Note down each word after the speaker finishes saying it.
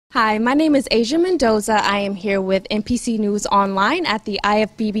Hi, my name is Asia Mendoza. I am here with NPC News Online at the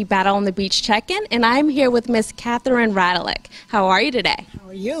IFBB Battle on the Beach check-in, and I'm here with Miss Catherine Radulic. How are you today? How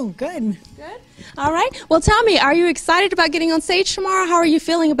are you? Good. Good. All right. Well, tell me, are you excited about getting on stage tomorrow? How are you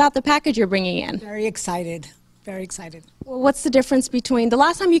feeling about the package you're bringing in? Very excited. Very excited. Well, what's the difference between the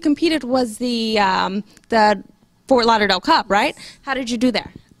last time you competed was the Fort Lauderdale Cup, right? How did you do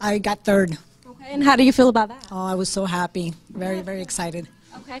there? I got third. Okay. And how do you feel about that? Oh, I was so happy. Very, very excited.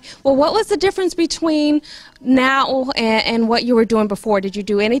 Okay. Well, what was the difference between now and what you were doing before? Did you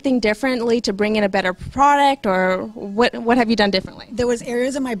do anything differently to bring in a better product, or what have you done differently? There was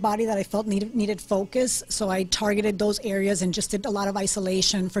areas in my body that I felt needed focus, so I targeted those areas and just did a lot of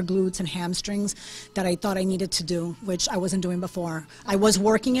isolation for glutes and hamstrings that I thought I needed to do, which I wasn't doing before. I was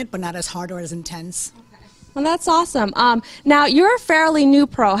working it, but not as hard or as intense. Okay. Well, that's awesome. Now, you're a fairly new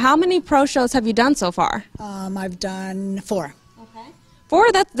pro. How many pro shows have you done so far? I've done 4. Four?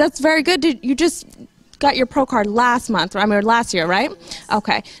 That's very good. You just got your pro card last month, or last year, right?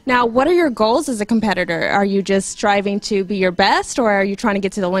 Okay. Now, what are your goals as a competitor? Are you just striving to be your best, or are you trying to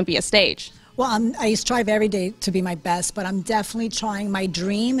get to the Olympia stage? Well, I strive every day to be my best, but I'm definitely trying. My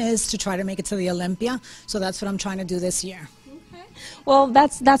dream is to try to make it to the Olympia, so that's what I'm trying to do this year. Okay. Well,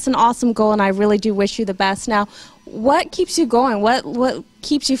 that's an awesome goal, and I really do wish you the best. Now, what keeps you going? What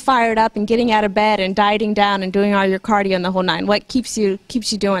keeps you fired up and getting out of bed and dieting down and doing all your cardio and the whole nine? What keeps you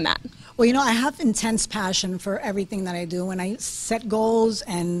doing that? Well, you know, I have intense passion for everything that I do. When I set goals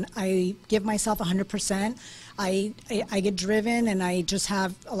and I give myself 100%, I get driven and I just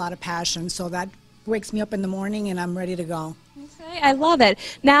have a lot of passion. So that wakes me up in the morning and I'm ready to go. Okay, I love it.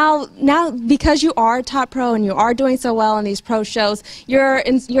 Now, because you are a top pro and you are doing so well in these pro shows, you're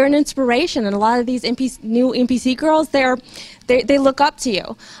an inspiration, and a lot of these new NPC girls, they look up to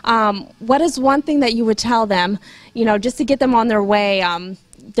you. What is one thing that you would tell them, you know, just to get them on their way,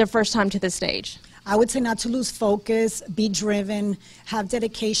 their first time to the stage? I would say not to lose focus, be driven, have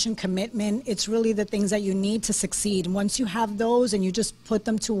dedication, commitment. It's really the things that you need to succeed. Once you have those and you just put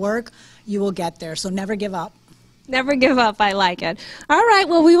them to work, you will get there. So never give up. Never give up. I like it. All right.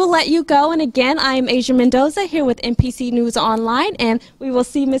 Well, we will let you go. And again, I am Asia Mendoza here with NPC News Online, and we will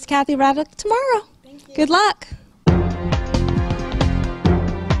see Miss Kathy Radulic tomorrow. Thank you. Good luck.